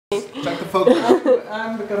focus.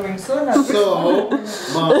 I'm becoming so nervous. So,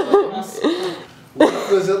 moms,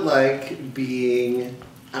 what was it like being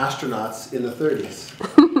astronauts in the 30s?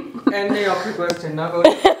 Any of your question, now go.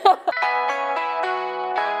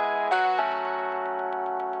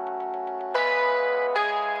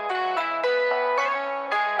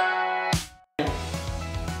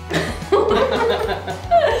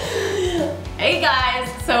 Hey guys,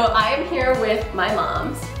 so I am here with my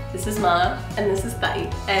moms. This is Ma and this is Thai.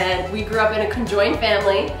 And we grew up in a conjoined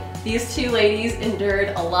family. These two ladies endured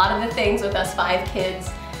a lot of the things with us 5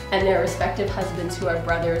 kids and their respective husbands who are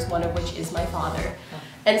brothers, one of which is my father.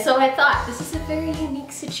 And so I thought this is a very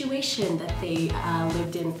unique situation that they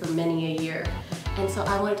lived in for many a year. And so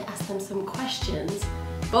I wanted to ask them some questions,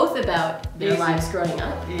 both about their lives growing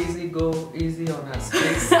up. Easy, go easy on us,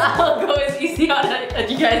 please. I'll go as easy on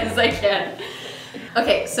you guys as I can.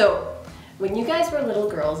 Okay, so when you guys were little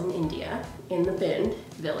girls in India, in the Bind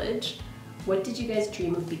village, what did you guys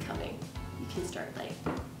dream of becoming? You can start like.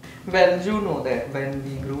 Well, you know that when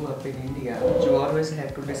we grew up in India, you always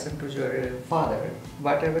have to listen to your father.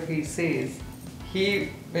 Whatever he says,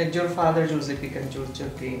 your father usually can choose your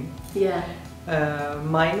dream. Yeah.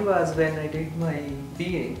 Mine was when I did my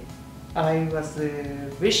BA. I was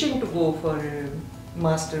wishing to go for a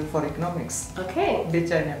master for economics. Okay.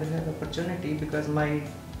 Which I never had opportunity because my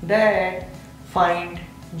dad find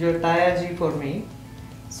your Tayaji for me.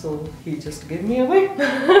 So he just gave me away.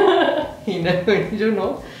 He never, he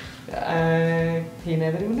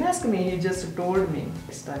never even asked me. He just told me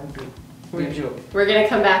it's time to give you. We're gonna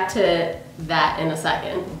come back to that in a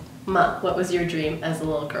second. Ma, what was your dream as a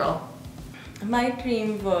little girl? My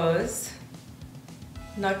dream was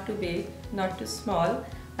not too big, not too small.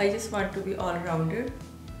 I just want to be all-rounder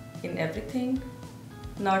in everything,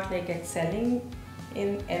 not like excelling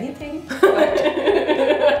in anything, but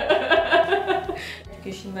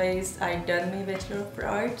education-wise, I done my Bachelor of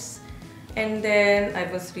Arts, and then I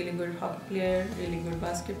was really good hockey player, really good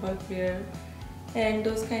basketball player, and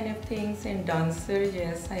those kind of things, and dancer,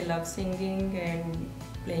 yes, I love singing and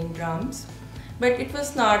playing drums. But it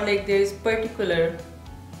was not like there's particular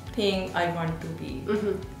thing I want to be.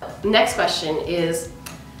 Next question is,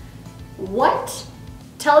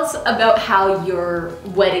 tell us about how your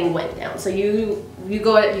wedding went down. So you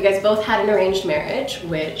guys both had an arranged marriage,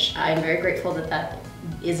 which I'm very grateful that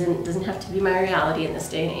doesn't have to be my reality in this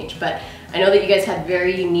day and age. But I know that you guys had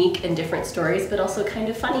very unique and different stories, but also kind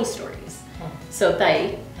of funny stories. So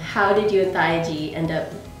Thai, how did you and Thaiji end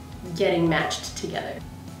up getting matched together?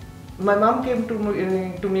 My mom came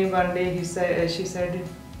to me one day. She said,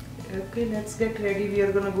 "Okay, let's get ready. We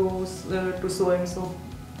are gonna go to so and so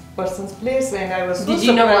person's place." And I was so surprised. Did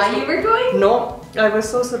you know why you were going? No, I was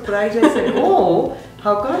so surprised. I said, "Oh,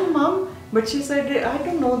 how come, Mom?" But she said, "I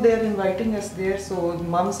don't know. They're inviting us there." So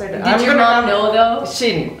Mom said, "Did your mom know though?"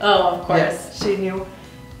 She knew. Oh, of course. Yes, she knew.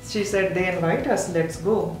 She said, "They invite us. Let's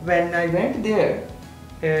go." When I went there,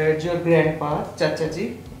 your grandpa,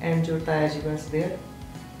 Chachaji, and your Tayaji was there.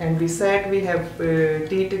 And we sat, we have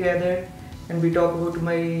tea together, and we talk about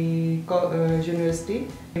my university.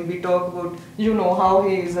 And we talk about, how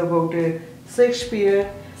he is about Shakespeare.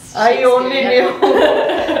 I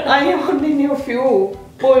only knew few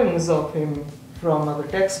poems of him from our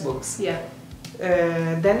textbooks. Yeah.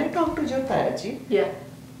 Then I talked to Jyotaji. Yeah.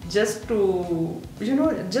 Just to,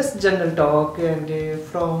 just general talk, and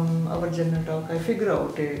from our general talk, I figure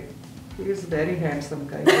out he is a very handsome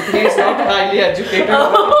guy, but he is not highly educated.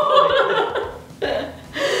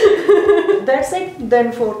 That's it.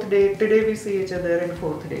 Then 4th day, today we see each other, and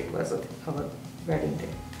 4th day was our wedding day.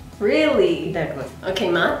 Really? That was. Okay,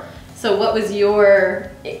 Ma. So what was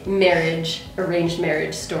your arranged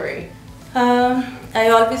marriage story? I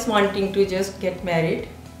always wanting to just get married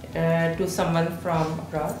to someone from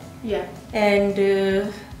abroad. Yeah. And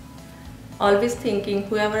always thinking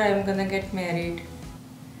whoever I'm gonna get married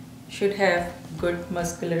should have good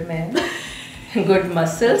muscular man, good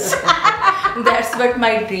muscles. That's what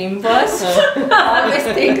my dream was. I always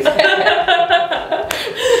think that.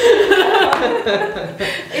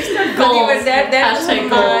 It's not funny, but that's what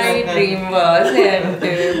my dream was. And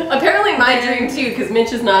apparently my dream too, because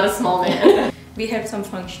Mitch is not a small man. We had some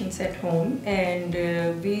functions at home, and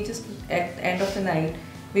we just, at the end of the night,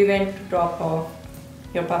 we went to drop off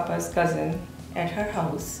your papa's cousin at her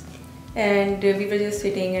house. And we were just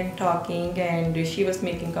sitting and talking, and she was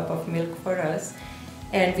making a cup of milk for us,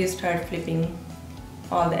 and we started flipping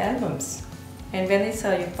all the albums. And when I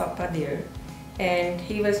saw your papa there, and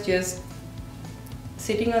he was just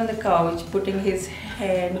sitting on the couch, putting his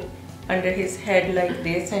hand under his head like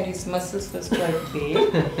this, and his muscles was quite big.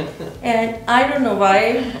 And I don't know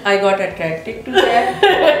why I got attracted to that.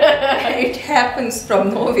 happens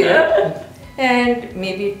from nowhere. And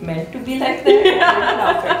maybe it meant to be like that. Don't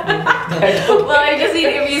laugh at me. Well, I just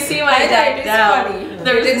if you see my I know, deck it is down, funny.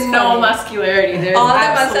 there It is is no funny. muscularity. There's All the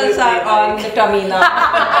muscles are on the tummy now.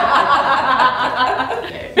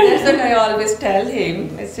 That's what I always tell him.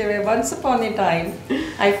 I say, once upon a time,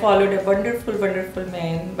 I followed a wonderful, wonderful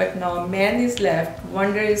man, but now man is left,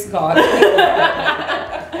 wonder is gone.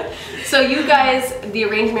 So you guys, the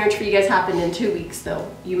arranged marriage for you guys happened in 2 weeks though.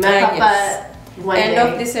 You met up Yes. one End day.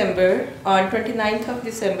 of December, on 29th of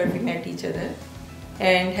December, we met each other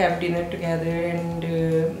and have dinner together, and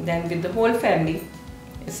then with the whole family,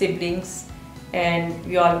 siblings, and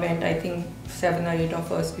we all went, I think 7 or 8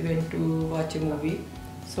 of us, we went to watch a movie,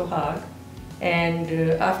 Sohag, and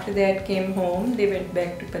after that came home, they went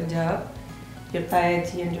back to Punjab, your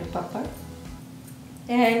Tayaji and your Papa,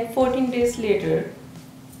 and 14 days later,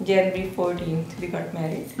 January 14th, we got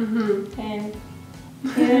married, and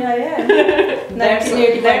here I am. That's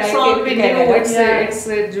 1981, that's I all came we to knew. Canada. It's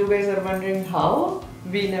you guys are wondering how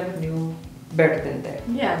we never knew better than that.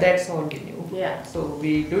 Yeah. That's all we knew. Yeah. So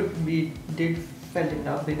we did fell in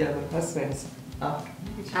love with our husbands after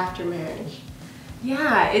marriage. After marriage.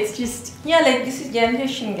 Yeah, it's just Yeah, like this is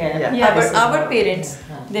generation gap. Yeah, this is Our how- parents,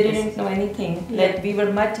 they This- didn't know anything. Yeah. Like we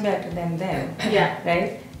were much better than them. yeah.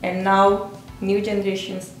 Right? And now new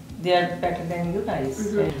generations, they are better than you guys.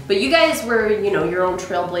 Right? But you guys were, you know, your own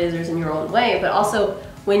trailblazers in your own way. But also,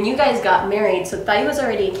 when you guys got married, so Thai was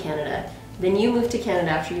already in Canada. Then you moved to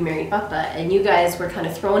Canada after you married Papa, and you guys were kind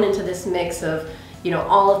of thrown into this mix of, you know,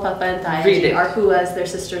 all of Papa and Thai, We did. our Huas, their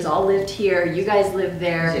sisters all lived here. You guys lived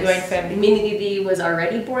there. Yes. Joint family. Mini Didi was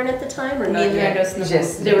already born at the time, or not Neither yet? of us know.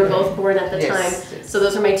 Yes. They were both born at the Yes, time. yes. So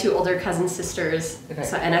those are my 2 older cousin sisters. Right.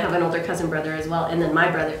 So, and I have an older cousin brother as well, and then my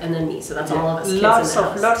brother, and then me. So that's all of us kids Lots in the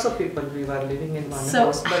of house. lots of people we were living in one So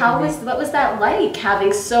house. but what was that like,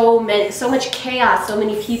 having so much chaos, so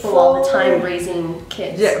many people all the time raising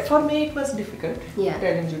kids? Yeah, for me it was difficult. Yeah.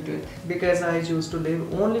 Telling you truth, because I used to live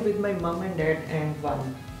only with my mom and dad and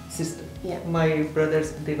one sister. Yeah. My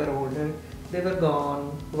brothers, they were older. They were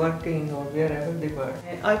gone, working or wherever they were.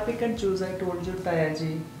 I pick and choose. I told you,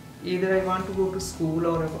 Tayaji, either I want to go to school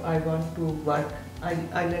or I want to work.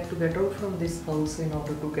 I like to get out from this house in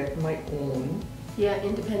order to get my own Yeah,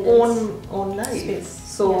 independence. own life. Space.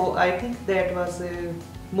 So I think that was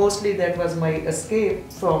mostly that was my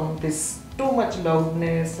escape from this too much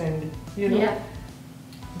loudness, and you know. Yeah.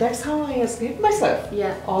 That's how I escaped myself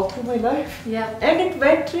Yeah. all through my life. Yeah. And it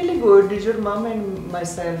went really good. Did your mom and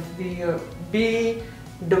myself, we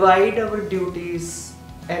divide our duties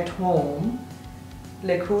at home.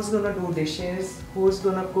 Like who's gonna do dishes, who's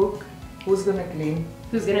gonna cook, who's gonna clean,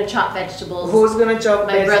 Who's gonna chop vegetables? who's gonna chop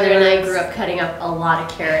My brother and I vegetables. grew up cutting up a lot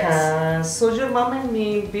of carrots. So your mom and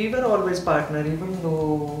me, we were always partner, even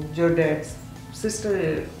though your dad's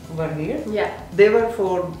sister were here. Yeah. They were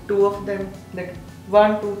for 2 of them, like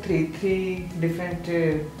 1, 2, 3, 3 different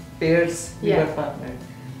pairs we Yeah. were partnered.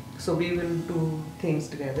 So we will do things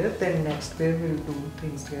together, then next pair will do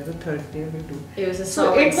things together, third pair will do. It was a So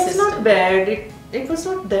solid it was system. not bad, it was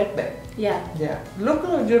not that bad. Yeah. Yeah. Look,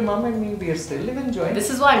 your mom and me, we are still enjoying. This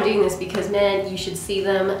is why I'm doing this, because man, you should see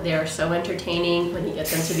them. They are so entertaining when you get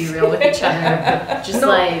them to be real with each other. Just No,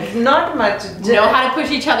 like not much. know how to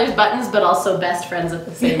push each other's buttons, but also best friends at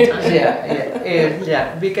the same time.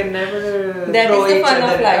 Yeah. We can never That throw is the each fun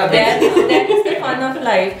other of life. away. That is the fun of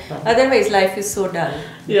life. Otherwise, life is so dull.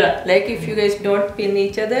 Yeah. Like if you guys don't pin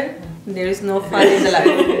each other, there is no fun in the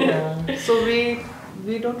life. Yeah. So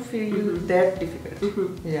we don't feel that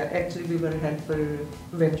difficult. Yeah, actually we were helpful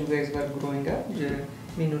when you guys were growing up.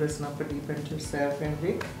 Meenu, Rasna, Pradeep and yourself and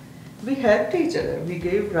Vic. We helped each other. We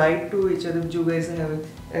gave right to each other. You guys have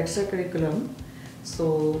extra curriculum.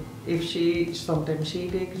 So if sometimes she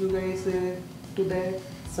takes you guys to that,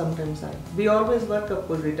 sometimes I. We always work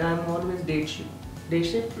opposite. I'm always day shift.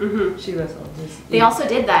 She was always. They also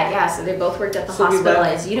did that, yeah. So they both worked at the So we hospital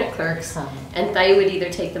worked- as unit clerks, Huh. and Thai would either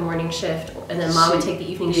take the morning shift, and then mom would take the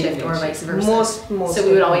evening shift, or vice versa. Most So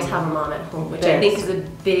we would of always them. have a mom at home, which I think is a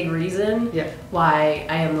big reason Yeah. why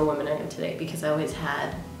I am the woman I am today, because I always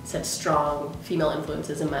had such strong female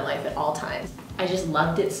influences in my life at all times. I just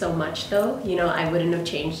loved it so much though. You know, I wouldn't have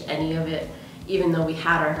changed any of it, even though we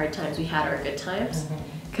had our hard times, we had our good times.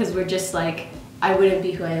 Because we're just like, I wouldn't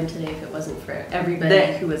be who I am today if it wasn't for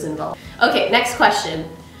everybody who was involved. Okay, next question.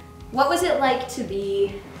 What was it like to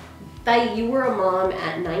be, Thai, you were a mom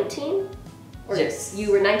at 19? Or Yes.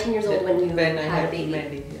 you were 19 years old when you When I had a had baby.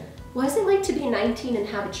 Mandy, yeah. What is it like to be 19 and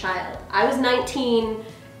have a child? I was 19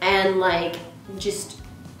 and like just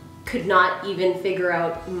could not even figure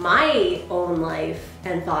out my own life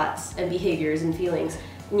and thoughts and behaviors and feelings.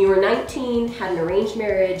 when you were 19, had an arranged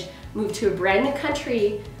marriage, moved to a brand new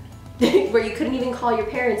country where you couldn't even call your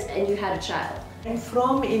parents, and you had a child. And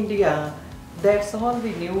from India, that's all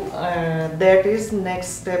we knew. That is next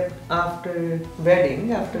step after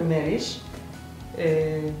wedding, after marriage.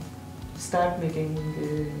 Start making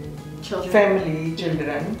Children. family,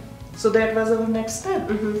 children. So that was our next step.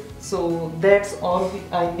 Mm-hmm. So that's all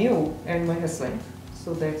I knew, and my husband.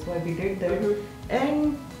 So that's why we did that. Mm-hmm.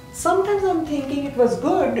 And sometimes I'm thinking it was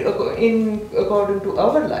good according to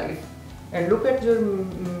our life. And look at your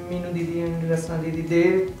Meenu Didi and Rasna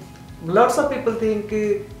Didi. Lots of people think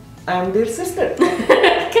I'm their sister.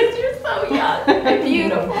 Because you're so young and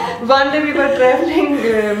beautiful. One day we were traveling,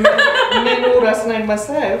 Meenu, Rasna and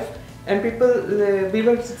myself, and people, we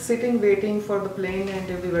were sitting waiting for the plane,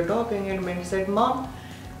 and we were talking, and Meenu said, "Mom,"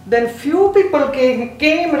 then few people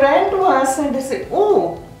ran to us and they said,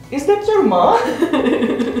 "Oh, is that your mom?"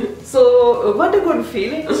 So what a good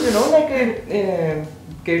feeling, like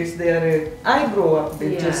kids, I grow up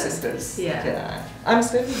with your sisters. Yeah. I'm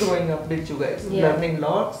still growing up with you guys, learning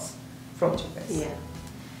lots from you guys.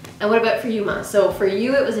 Yeah. And what about for you, Ma? So for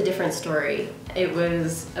you, it was a different story. It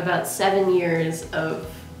was about 7 years of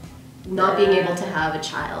not being able to have a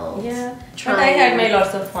child. Yeah. But I had my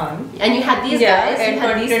lots of fun. And you had these guys. And you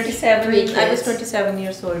had these 27. 3 kids. I was 27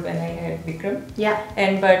 years old when I had Vikram. Yeah.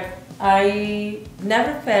 But I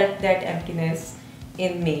never felt that emptiness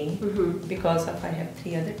in me because I have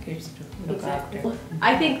 3 other kids to look after.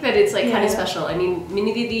 I think that it's kind of special. I mean,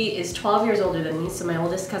 Meenu Didi is 12 years older than me, so my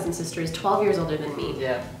oldest cousin sister is 12 years older than me.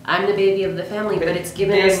 Yeah. I'm the baby of the family, but it's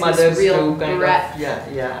given us this real breadth.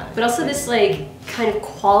 But also this kind of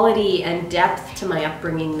quality and depth to my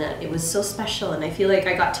upbringing that it was so special, and I feel like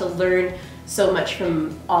I got to learn so much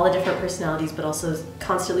from all the different personalities, but also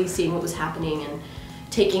constantly seeing what was happening and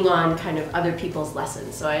taking on kind of other people's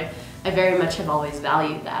lessons. So I very much have always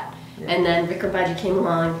valued that. Yeah. And then Vikram Baji came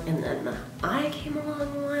along, and then I came along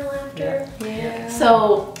a while after. Yeah.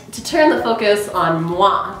 So to turn the focus on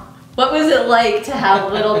moi, what was it like to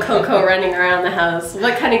have little Coco running around the house?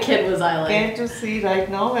 What kind of kid was I like? Can't you see right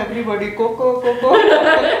now everybody Coco, Coco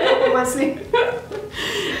Masi.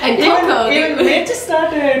 And Coco. Even Mitch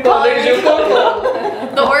started calling you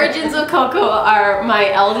Coco. The origins of Coco are my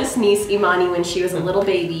eldest niece Imani. When she was a little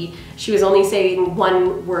baby, she was only saying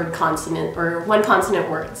one consonant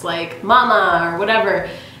words like mama or whatever.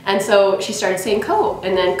 And so she started saying ko,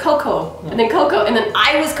 and then Coco, and then Coco, and then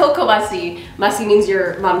I was Coco Masi. Masi means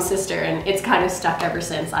your mom's sister, and it's kind of stuck ever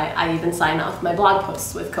since. I even sign off my blog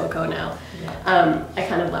posts with Coco now. Yeah. I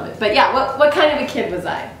kind of love it. But yeah, what kind of a kid was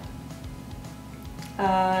I?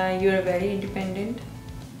 You were very independent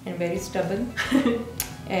and very stubborn.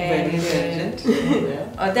 And very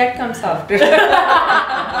intelligent. That comes after.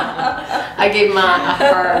 I gave Ma a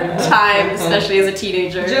hard time, especially as a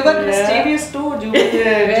teenager. You were mischievous too. You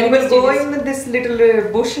will go in this little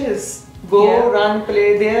bushes, run,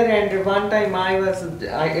 play there, and one time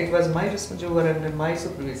it was my responsibility under my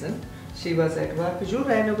supervision. She was at work. You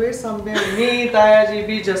ran away somewhere. Me, Tayaji,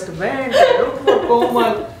 we just went. Look for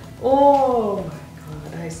Komal. Oh my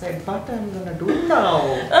God! I said, what I'm gonna do now?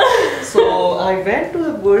 So I went to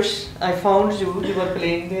the bush. I found you. You were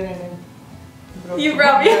playing there, and you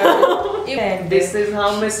brought me home. And this is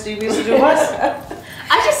how mischievous you was.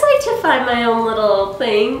 I just like to find my own little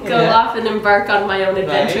thing, go off and embark on my own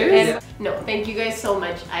adventures. Right. No, thank you guys so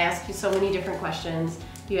much. I asked you so many different questions.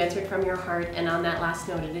 You answered from your heart, and on that last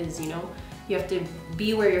note it is, you have to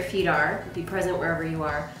be where your feet are, be present wherever you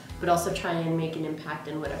are, but also try and make an impact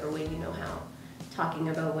in whatever way you know how. Talking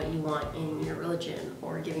about what you want in your religion,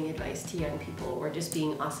 or giving advice to young people, or just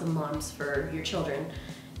being awesome moms for your children.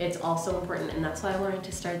 It's all so important, and that's why I wanted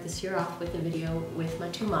to start this year off with a video with my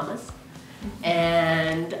 2 mamas.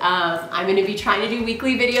 And I'm going to be trying to do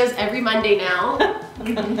weekly videos every Monday now.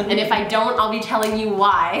 And if I don't, I'll be telling you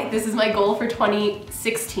why. This is my goal for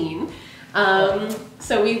 2016.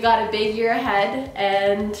 So we've got a big year ahead,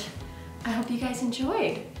 and I hope you guys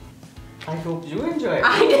enjoyed. I hope you enjoyed.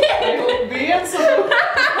 I did. I hope we also.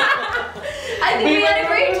 I think we had a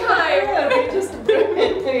great time.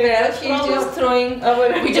 She's just throwing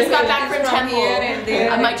We just got back from temple. here and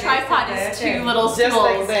there. My tripod is 2 little Just stools.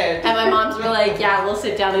 like that. And my moms were like, yeah, we'll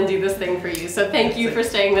sit down and do this thing for you. So thank you for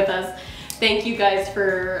staying with us. Thank you guys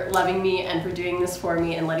for loving me and for doing this for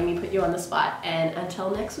me and letting me put you on the spot. And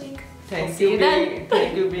until next week, Thank see you then.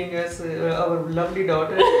 Thank you being our lovely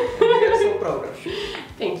daughter. And we are so proud of you.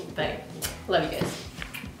 Thank you. Bye. Love you guys.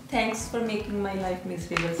 Thanks for making my life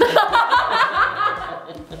miserable.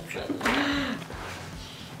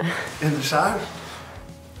 In the shower?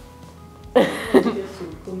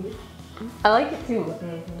 I like it too. It's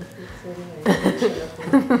very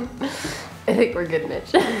nice. I think we're good,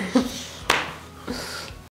 Mitch.